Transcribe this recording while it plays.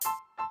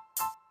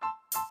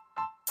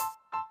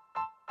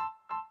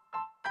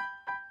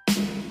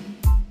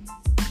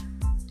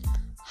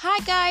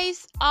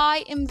guys,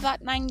 I am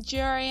that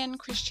Nigerian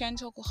Christian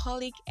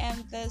talkaholic,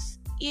 and this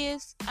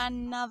is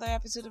another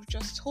episode of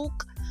Just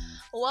Talk.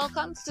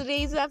 Welcome to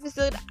today's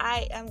episode.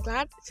 I am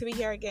glad to be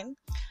here again,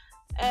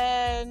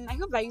 and I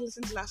hope that you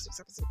listened to last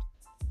week's episode.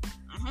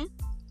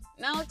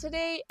 Now,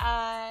 today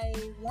I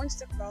want to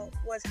talk about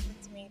what's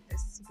happened to me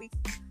this week.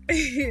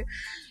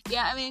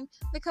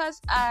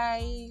 Because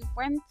I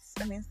went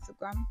on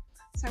Instagram.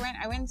 So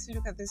I went to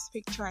look at this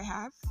picture I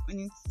have on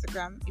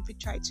Instagram, a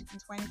picture I took in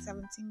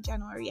 2017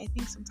 January. I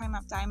think sometime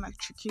after I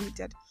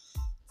matriculated.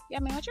 My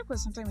matric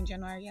was sometime in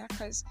January,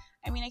 because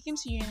I came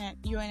to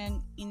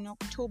UNN in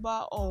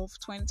October of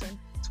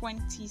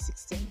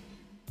 2016,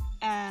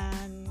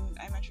 and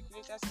I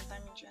matriculated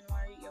sometime in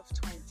January of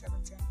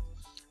 2017.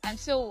 And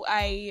so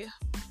I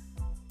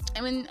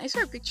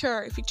saw a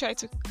picture I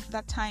took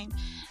that time,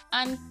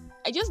 and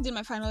I just did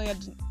my final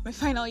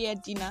year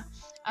dinner,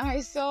 and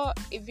I saw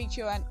a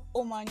picture, and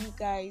oh man, you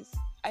guys,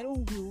 I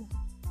don't grow.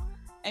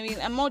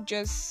 I'm not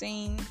just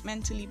saying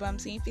mentally, but I'm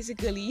saying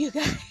physically, you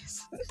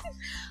guys.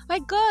 My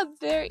God,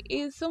 there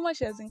is so much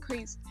that's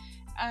increased,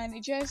 and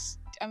it just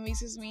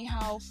amazes me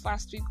how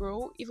fast we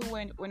grow, even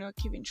when we're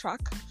keeping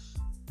track.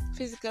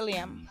 Physically,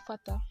 I'm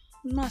fatter.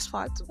 I'm not as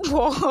fat,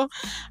 but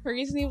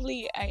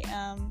reasonably, I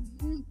am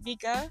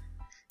bigger.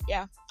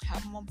 I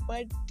have more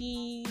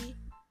body.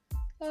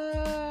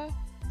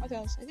 What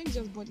else? I think it's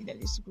just body that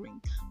is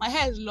growing. My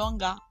hair is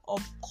longer,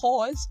 of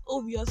course,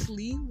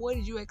 obviously. What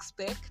did you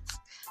expect?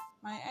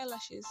 My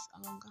eyelashes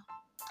are longer,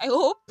 I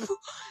hope.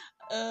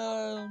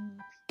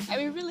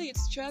 Really,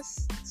 it's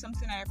just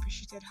something I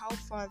appreciated, how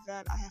far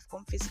that I have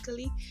come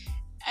physically,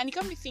 and it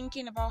got me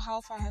thinking about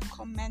how far I have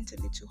come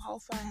mentally, to how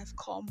far I have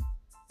come,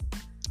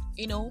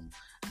 in all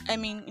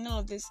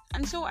of this.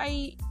 And so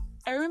I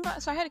remember,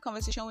 so I had a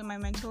conversation with my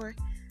mentor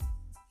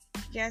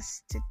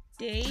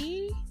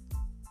yesterday,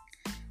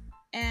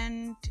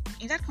 and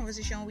in that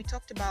conversation we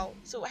talked about,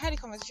 I had a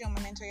conversation with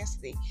my mentor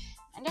yesterday,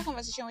 and that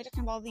conversation we're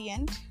talking about the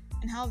end,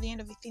 and how the end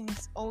of a thing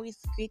is always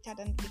greater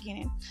than the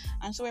beginning.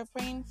 And so we're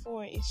praying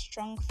for a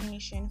strong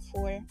finishing,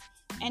 for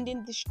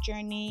ending this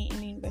journey in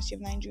the University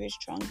of Nigeria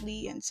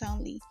strongly and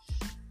soundly.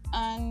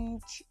 And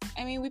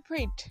we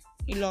prayed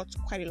a lot,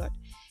 quite a lot.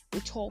 We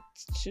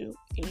talked to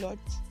a lot.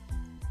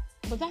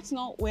 But that's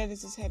not where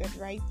this is headed,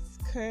 right?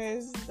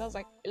 Because that's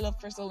like a lot of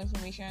personal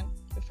information.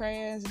 The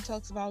prayers, it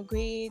talks about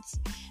grades,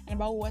 and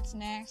about what's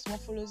next, what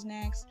follows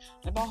next,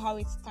 and about how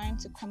it's time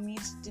to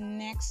commit the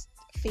next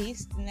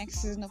phase, the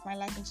next season of my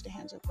life into the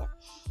hands of God.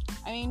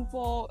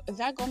 But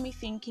that got me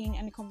thinking,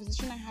 and the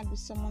conversation I had with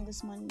someone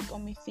this morning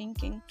got me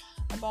thinking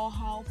about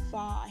how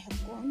far I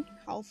have grown,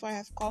 how far I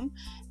have come,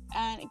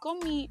 and it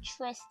got me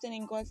trusting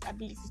in God's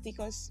ability to take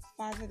us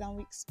farther than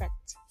we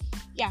expect.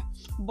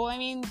 But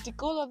the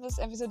goal of this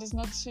episode is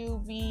not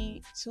to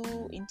be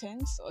too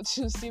intense or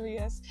too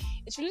serious.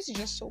 It's really to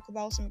just talk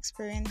about some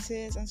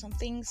experiences and some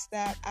things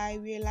that I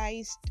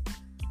realized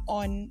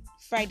on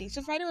Friday.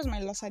 So Friday was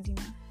my Losa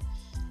dinner.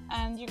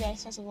 And you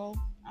guys, first of all,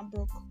 I'm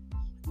broke.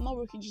 I'm not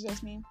broke in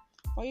Jesus' name.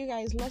 But you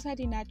guys, Losa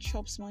dinner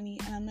chops money,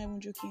 and I'm not even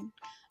joking.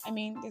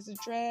 There's the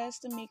dress,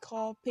 the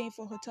makeup, paying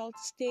for hotel to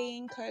stay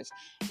in, because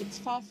it's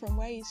far from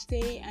where you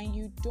stay and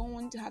you don't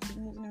want to have to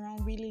be moving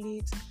around really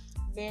late.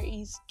 There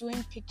is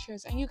doing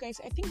pictures, and you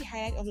guys, I think the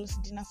highlight of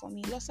Losa dinner for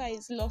me, Losa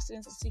is Law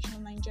Students Association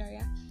of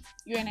Nigeria,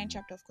 UNN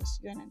chapter, of course,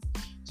 UNN.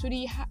 So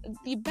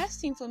the best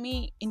thing for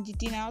me in the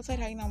dinner, outside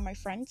hanging out with my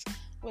friends,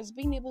 was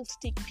being able to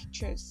take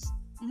pictures.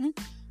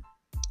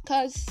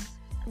 Because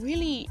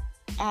really,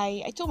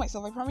 I told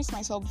myself, I promised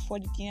myself before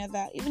the dinner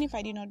that even if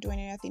I did not do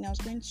anything, I was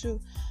going to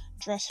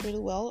dress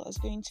really well. I was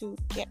going to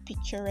get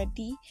picture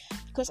ready,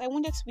 because I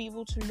wanted to be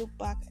able to look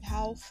back at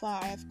how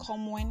far I have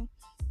come when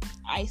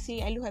I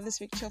look at this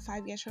picture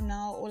 5 years from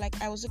now, or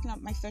like I was looking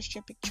at my first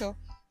year picture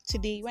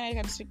today. When I look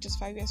at this picture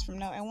 5 years from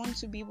now, I want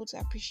to be able to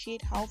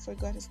appreciate how far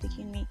God has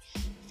taken me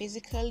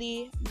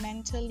physically,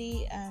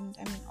 mentally, and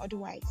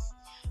otherwise,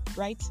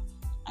 right?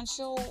 And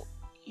so,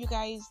 you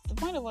guys, the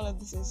point of all of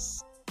this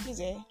is, please,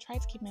 try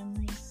to keep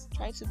memories.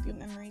 Try to build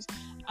memories.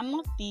 I'm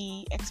not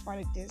the expert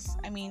at this.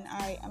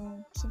 I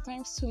am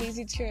sometimes too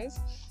lazy to share,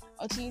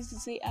 or too lazy to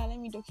say, let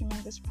me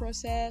document this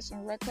process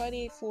and record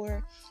it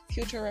for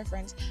future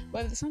reference.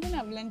 But if there's something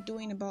I've learned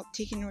doing about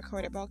taking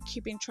record, about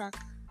keeping track,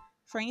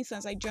 for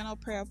instance, I journal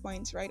prayer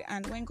points, right?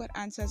 And when God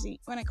answers it,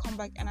 when I come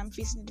back and I'm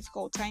facing a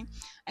difficult time,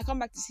 I come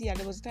back to see that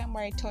there was a time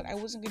where I thought I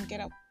wasn't going to get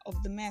out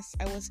of the mess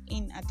I was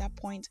in at that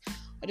point.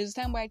 Or there was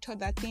a time where I thought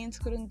that things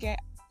couldn't get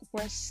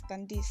worse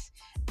than this,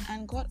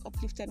 and God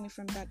uplifted me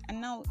from that.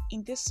 And now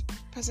in this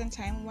present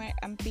time where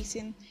I'm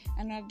facing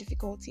another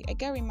difficulty, I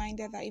get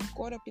reminded that if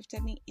God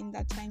uplifted me in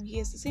that time, He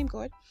is the same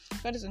God.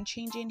 God is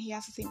unchanging. He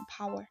has the same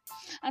power.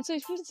 And so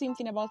it's really the same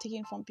thing about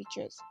taking from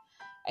pictures.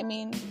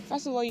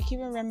 First of all, you're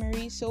keeping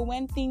memories, so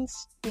when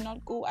things do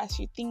not go as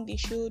you think they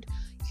should,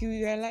 you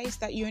realize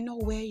that you're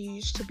not where you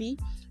used to be.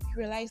 You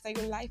realize that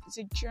your life is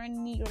a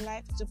journey, your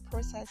life is a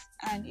process,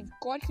 and if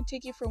God could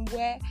take you from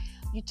where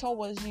you thought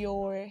was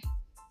your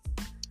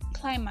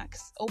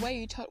climax or where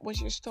you thought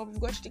was your stop.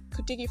 You've got to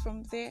could take you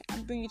from there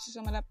and bring you to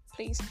some other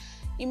place.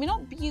 You may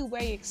not be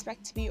where you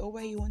expect to be or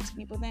where you want to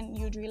be, but then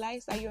you'd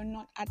realize that you're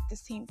not at the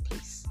same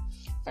place.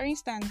 For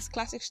instance,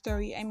 classic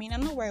story, I'm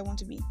not where I want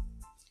to be,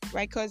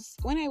 right? Because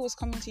when I was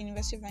coming to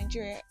University of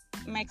Nigeria,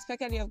 my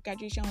expected year of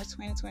graduation was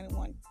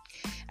 2021.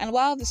 And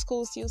while the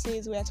school still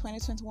says we're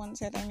 2021,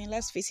 said,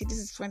 let's face it, this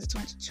is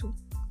 2022.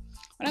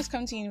 When I was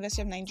coming to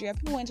University of Nigeria,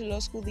 people went to law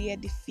school the year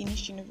they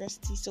finished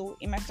university. So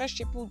in my first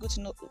year,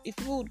 if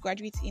people would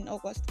graduate in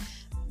August,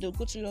 they'll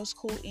go to law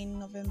school in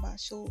November.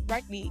 So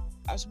rightly,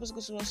 I was supposed to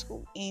go to law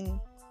school in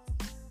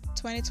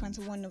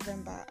 2021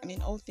 November.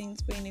 All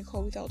things being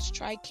equal, without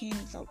striking,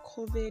 without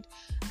COVID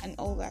and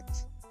all that,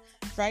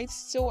 right?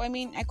 So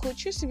I could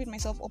choose to beat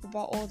myself up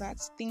about all that,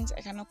 things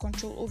I cannot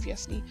control,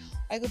 obviously.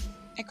 I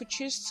could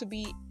choose to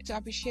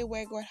appreciate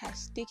where God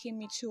has taken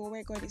me to, or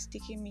where God is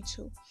taking me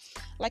to.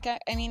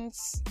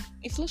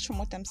 It flows from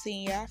what I'm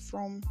saying,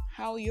 from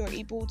how you're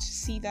able to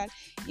see that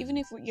even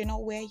if you're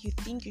not where you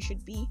think you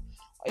should be,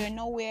 or you're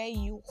not where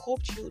you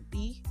hoped you would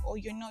be, or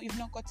you've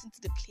not gotten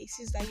to the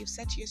places that you've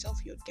said to yourself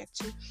you'd get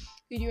to,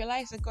 you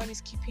realize that God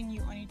is keeping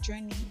you on a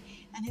journey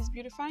and He's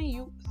beautifying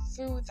you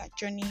through that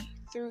journey,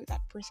 through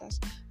that process.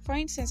 For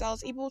instance, I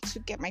was able to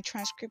get my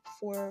transcript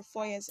for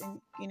 4 years in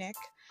UNEC.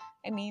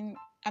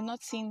 I'm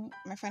not seeing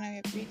my final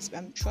year grades, but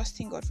I'm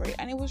trusting God for it,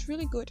 and it was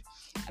really good.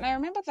 And I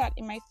remember that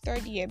in my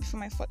third year, before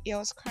my fourth year, I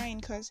was crying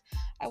because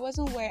I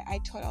wasn't where I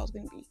thought I was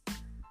going to be.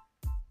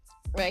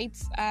 Right,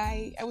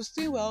 I was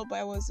doing well, but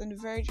I was on the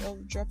verge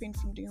of dropping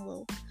from doing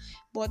well.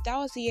 But that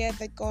was the year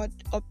that God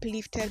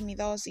uplifted me.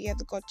 That was the year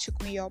that God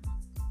took me up.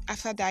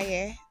 After that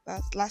year,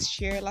 that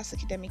last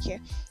academic year,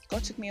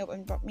 God took me up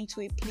and brought me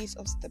to a place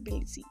of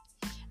stability.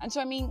 And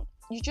so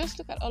you just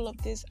look at all of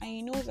this and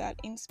you know that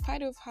in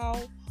spite of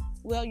how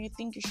well you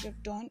think you should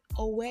have done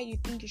or where you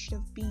think you should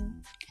have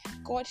been,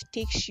 God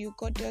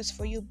does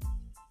for you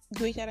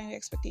greater than your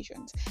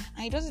expectations,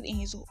 and He does it in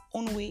His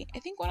own way. I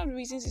think one of the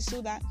reasons is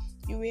so that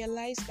you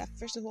realize that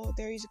first of all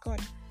there is a God,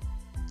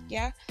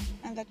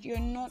 and that you're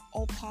not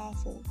all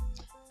powerful.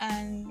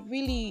 And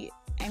really,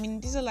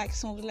 these are like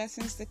some of the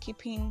lessons that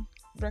keeping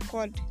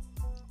record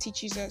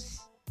teaches us.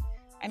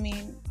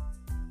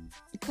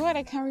 God,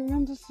 I can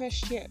remember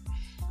first year.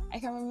 I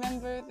can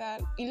remember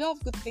that a lot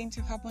of good things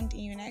have happened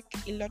in UNEC,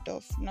 a lot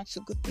of not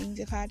so good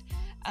things. I've had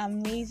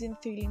amazing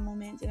thrilling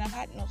moments, and I've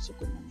had not so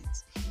good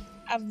moments.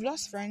 I've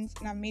lost friends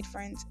and I've made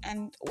friends,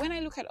 and when I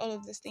look at all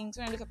of these things,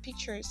 when I look at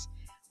pictures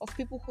of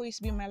people who used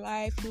to be in my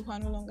life, who are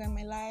no longer in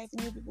my life,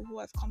 new people who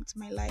have come to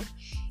my life,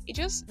 it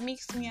just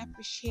makes me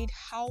appreciate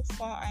how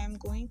far I am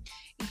going.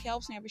 It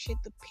helps me appreciate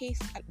the pace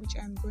at which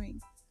I'm going,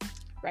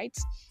 right?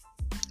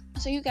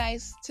 So you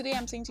guys, today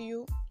I'm saying to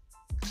you,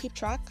 keep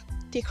track,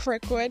 take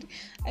record.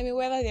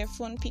 Whether they're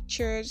fun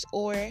pictures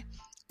or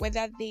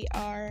whether they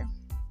are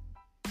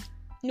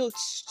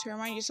notes to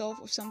remind yourself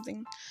of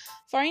something.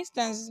 For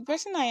instance, the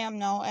person I am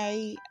now,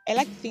 I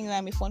like to think that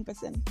I'm a fun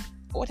person.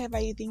 Whatever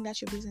you think,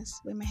 that's your business.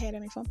 But in my head,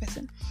 I'm a fun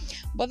person.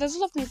 But there's a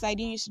lot of things that I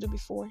didn't used to do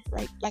before,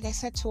 right? Like I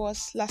said to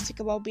us last week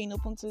about being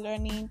open to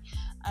learning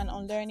and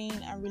unlearning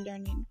and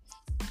relearning.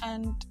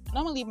 And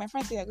normally, my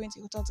friends say they're going to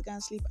the hotel to go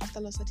and sleep after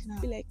last certain hour.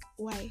 I'll be like,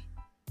 why?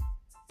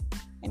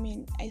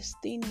 I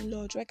stay in the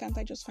lodge. Why can't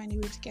I just find a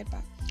way to get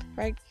back,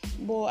 right?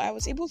 But I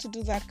was able to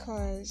do that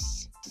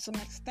because, to some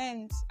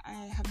extent, I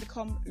have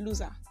become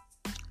loser.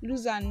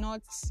 Loser,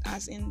 not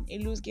as in a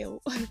loose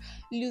girl.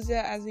 Loser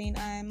as in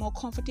I'm more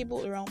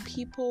comfortable around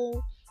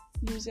people.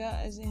 Loser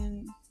as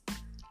in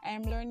I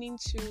am learning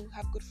to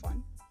have good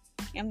fun.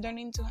 I'm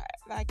learning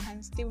that I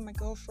can stay with my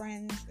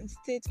girlfriends and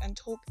sit and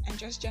talk and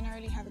just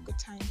generally have a good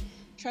time.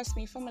 Trust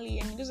me,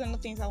 family, those are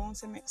not things I want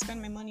to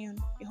spend my money on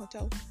a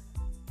hotel.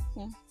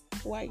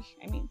 Why?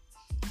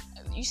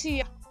 You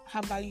see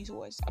how value it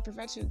was. I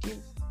prefer to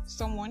give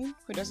someone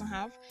who doesn't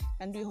have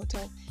than do a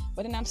hotel.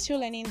 But then I'm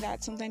still learning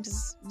that sometimes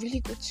it's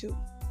really good to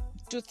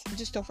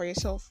do stuff for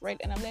yourself, right?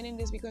 And I'm learning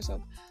this because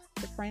of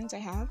the friends I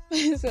have.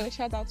 So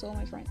shout out to all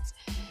my friends.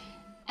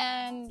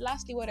 And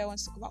lastly, what I want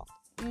to talk about.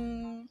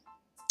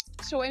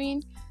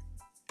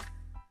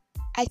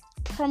 I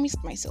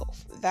promised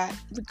myself that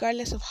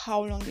regardless of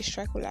how long this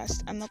strike will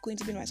last, I'm not going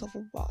to beat myself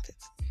up about it.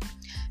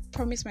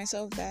 Promised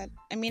myself that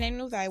I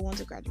know that I want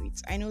to graduate.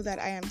 I know that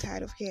I am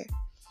tired of here.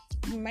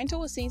 My mentor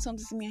was saying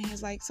something to me and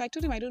he's like, so I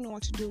told him I don't know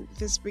what to do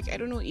this break. I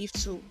don't know if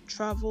to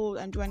travel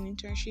and do an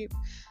internship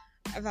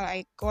that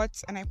I got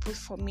and I put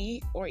for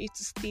me, or if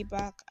to stay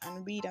back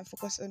and read and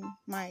focus on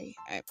my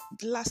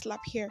the last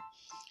lap here.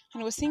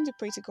 And I was saying to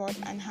pray to God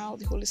and how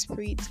the Holy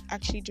Spirit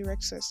actually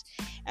directs us.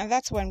 And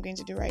that's what I'm going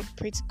to do, right?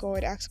 Pray to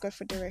God, ask God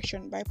for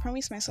direction. But I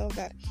promised myself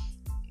that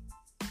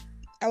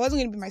I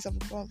wasn't going to be myself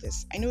with all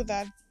this. I know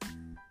that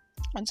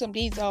on some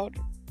days I would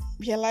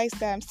realize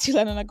that I'm still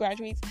an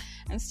undergraduate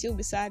and still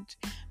be sad.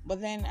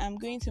 But then I'm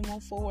going to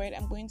move forward.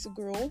 I'm going to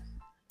grow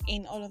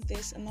in all of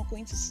this. I'm not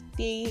going to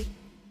stay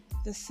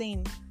the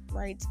same,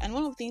 right? And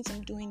one of the things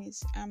I'm doing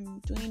is I'm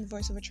doing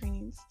voiceover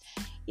trainings.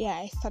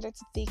 I started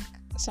to take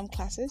some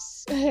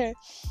classes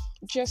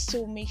just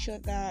to make sure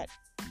that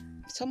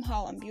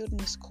somehow I'm building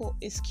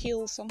a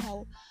skill.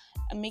 Somehow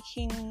I'm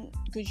making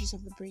good use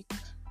of the break.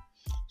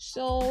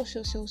 So.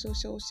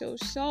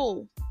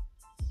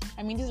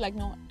 I mean, this is like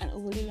not an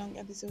overly long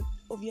episode.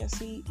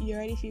 Obviously, you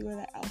already figured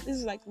that out. This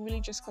is like really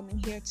just coming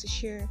here to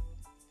share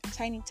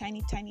tiny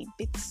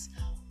bits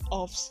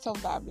of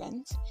stuff that I've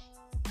learned.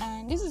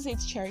 And this is it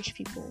to cherish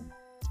people,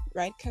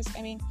 right? Because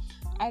I mean,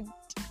 I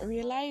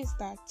realized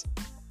that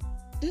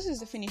this is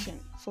the finishing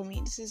for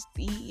me. This is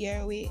the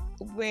year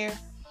where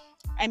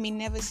I may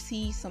never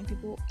see some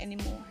people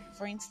anymore.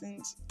 For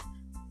instance,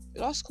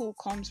 law school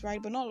comes,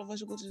 right? But not all of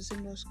us will go to the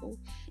same law school.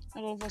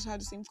 Not all of us have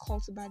the same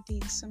call to bad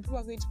dates. Some people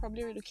are going to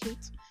probably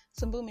relocate.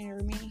 Some people may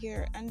remain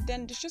here. And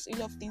then there's just a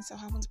lot of things that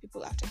happen to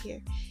people after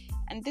here.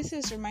 And this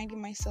is reminding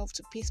myself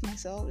to pace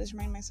myself. It's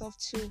reminding myself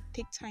to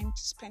take time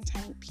to spend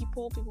time with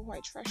people who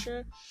I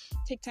treasure.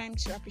 Take time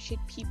to appreciate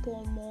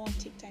people more.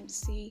 Take time to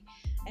say,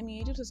 I mean,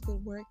 you do this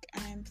good work,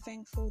 and I'm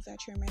thankful that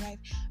you're in my life.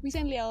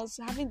 Recently, I was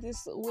having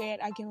this weird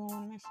argument with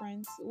one of my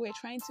friends.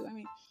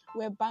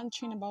 We're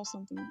bantering about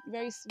something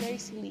very, very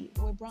silly.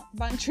 We're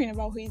bantering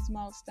about who is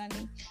more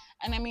outstanding.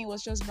 And I mean, it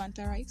was just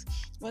banter, right?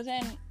 But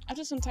then,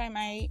 after some time,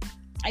 I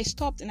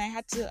stopped and I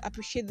had to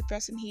appreciate the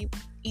person he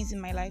is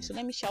in my life. So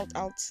let me shout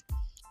out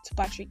to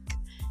Patrick.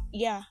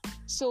 Yeah.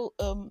 So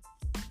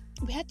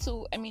we had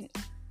to. I mean,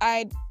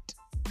 a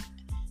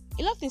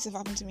lot of things have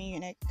happened to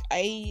me.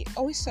 I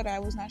always thought I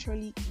was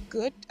naturally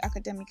good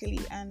academically,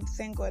 and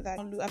thank God that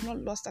I've not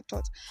lost that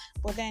thought.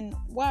 But then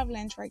what I've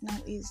learned right now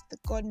is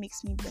that God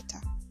makes me better.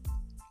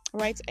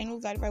 Right? I know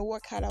that if I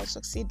work hard, I'll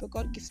succeed, but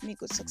God gives me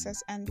good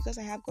success, and because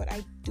I have God,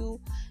 I do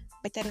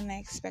better than I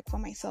expect for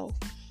myself.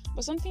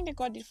 But something that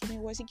God did for me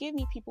was He gave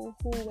me people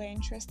who were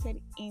interested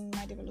in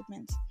my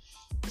development.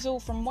 So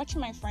from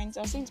watching my friends,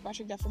 I was saying to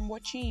Patrick that from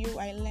watching you,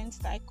 I learned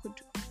that I could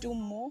do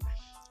more.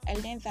 I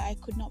learned that I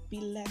could not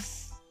be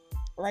less.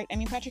 Right? I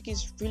mean, Patrick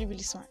is really,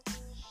 really smart.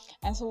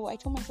 And so I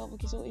told myself,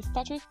 okay, so if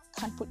Patrick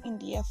can put in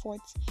the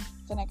effort,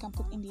 then I can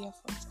put in the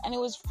effort. And it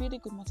was really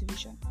good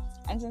motivation.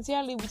 And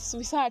sincerely, we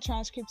saw our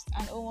transcripts,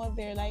 and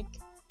they're like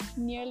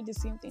nearly the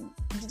same thing.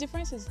 The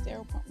difference is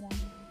 0.1.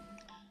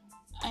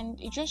 And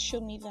it just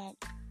showed me that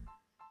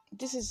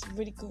this is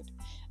really good.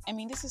 I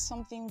mean, this is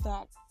something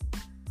that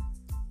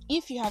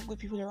if you have good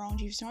people around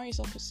you, if you surround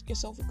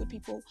yourself with good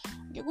people,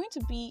 you're going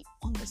to be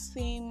on the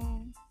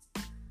same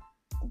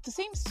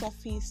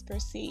surface per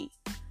se,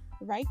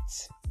 right?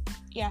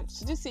 Yeah,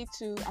 so just say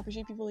to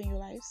appreciate people in your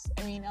lives.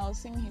 I mean, I was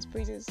singing his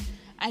praises,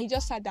 and he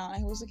just sat down and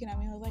he was looking at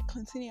me. I was like,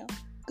 continue,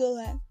 go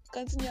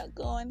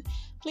on.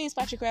 Please,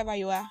 Patrick, wherever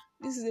you are,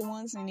 this is the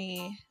once in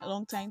a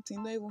long time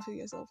thing. Don't even feel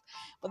yourself.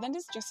 But then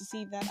this is just to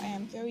see that I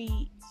am very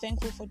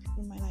thankful for the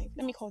people in my life.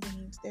 Let me call the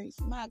names. There is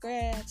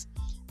Margaret,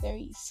 there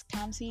is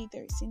Kamsi,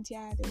 there is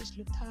Cynthia, there is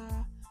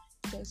Luta,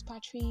 there is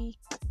Patrick.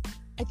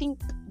 I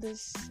think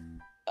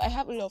I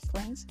have a lot of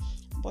friends,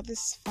 but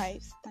these 5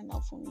 stand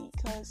out for me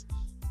because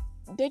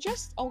they're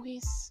just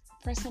always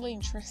personally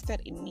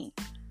interested in me,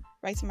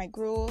 right? In my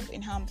growth,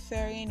 in how I'm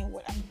faring, in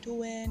what I'm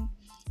doing.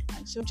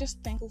 And so I'm just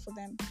thankful for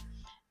them.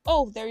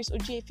 Oh, there is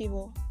Oji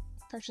Favor,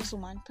 precious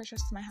woman,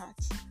 precious to my heart,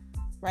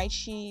 right?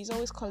 She's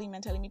always calling me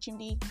and telling me,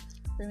 Chimdi,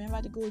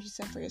 remember the goals you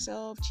set for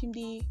yourself.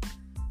 Chimdi,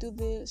 do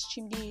this.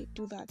 Chimdi,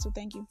 do that. So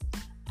thank you.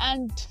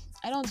 And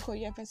I don't call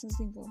you a person's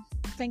name, but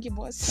thank you,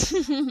 boss.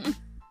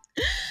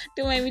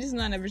 Don't mind me, this is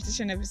not an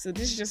appreciation episode.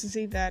 This is just to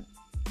say that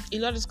a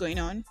lot is going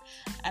on,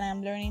 and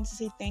I'm learning to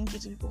say thank you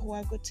to people who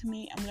are good to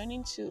me. I'm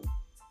learning to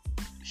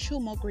show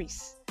more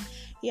grace.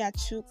 Yeah,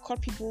 to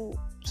cut people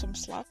some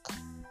slack,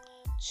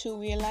 to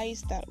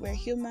realize that we're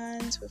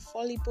humans, we're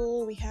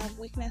fallible, we have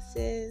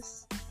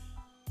weaknesses,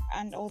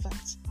 and all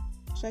that.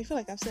 So I feel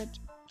like I've said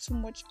too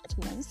much at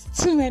once,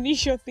 too many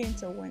short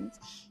things at once,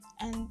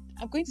 and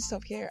I'm going to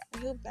stop here. I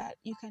hope that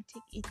you can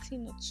take a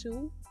thing or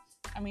two.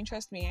 I mean,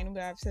 trust me, I know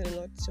that I've said a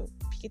lot, so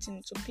pick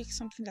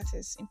something that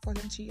is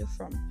important to you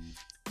from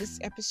this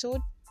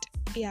episode.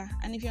 Yeah,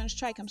 and if you're on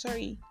strike, I'm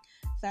sorry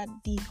that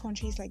the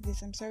country is like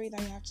this. I'm sorry that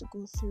you have to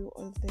go through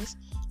all of this,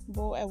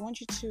 but I want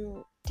you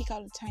to take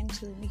out the time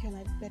to make your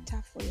life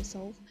better for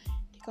yourself.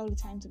 Take out the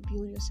time to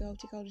build yourself.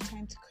 Take out the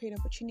time to create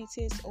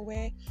opportunities, or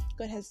where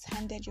God has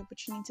handed you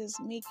opportunities,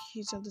 make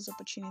use of those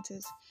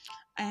opportunities.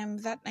 I am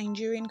that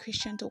Nigerian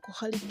Christian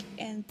talkaholic,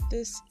 and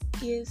this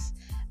is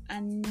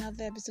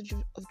another episode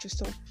of Just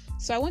Talk.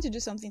 So I want to do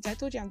something. So I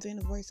told you I'm doing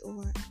a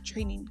voiceover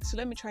training. So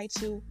let me try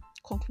to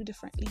conclude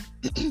differently.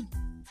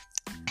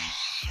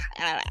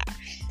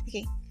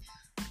 Okay.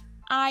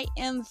 I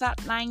am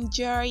that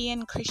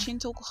Nigerian Christian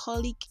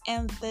talkaholic,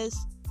 and this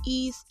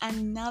is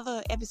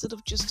another episode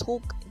of Just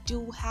Talk.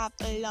 Do have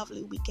a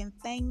lovely weekend.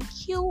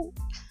 Thank you.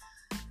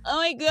 Oh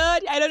my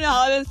god, I don't know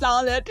how that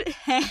sounded.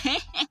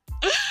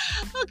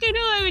 Okay,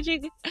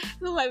 no,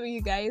 No matter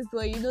you guys,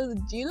 but you know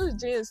the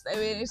gist. I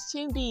mean, it's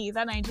Chimbi,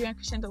 that Nigerian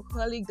Christian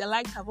alcoholic that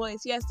likes her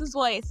voice. Yes, this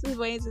voice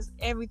is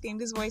everything.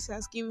 This voice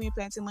has given me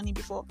plenty of money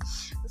before.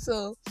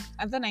 So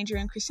I'm the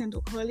Nigerian Christian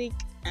alcoholic,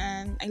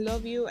 and I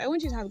love you. I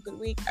want you to have a good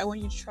week. I want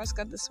you to trust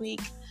God this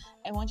week.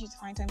 I want you to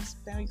find time to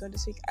spend with God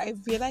this week. I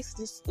realized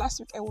this last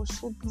week. I was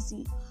so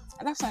busy,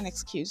 and that's not an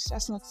excuse.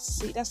 That's not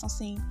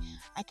saying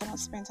I cannot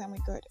spend time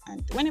with God.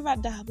 And whenever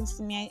that happens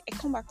to me, I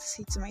come back to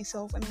say to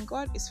myself, I mean,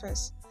 God is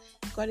first.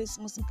 God is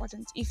most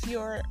important. If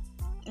you're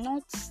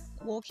not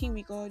walking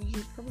with God,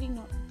 you probably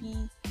not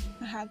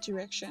have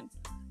direction,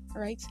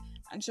 right?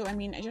 And so, I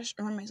mean, I just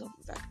remind myself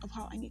of that, of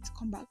how I need to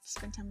come back to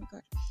spend time with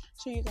God.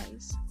 So, you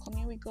guys,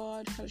 commune with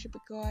God, fellowship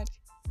with God,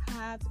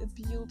 have a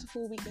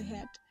beautiful week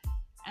ahead,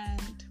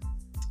 and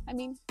I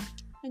mean,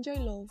 enjoy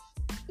love.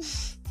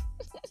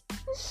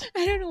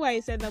 I don't know why I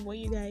said that, but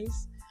you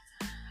guys,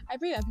 I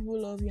pray that people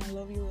love you and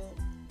love you well.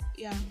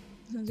 Yeah,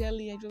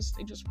 sincerely, I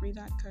just pray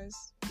that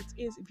because it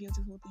is a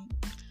beautiful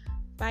thing.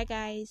 Bye,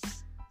 guys.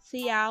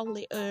 See y'all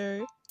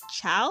later.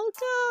 Ciao,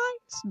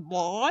 guys.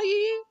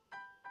 Bye.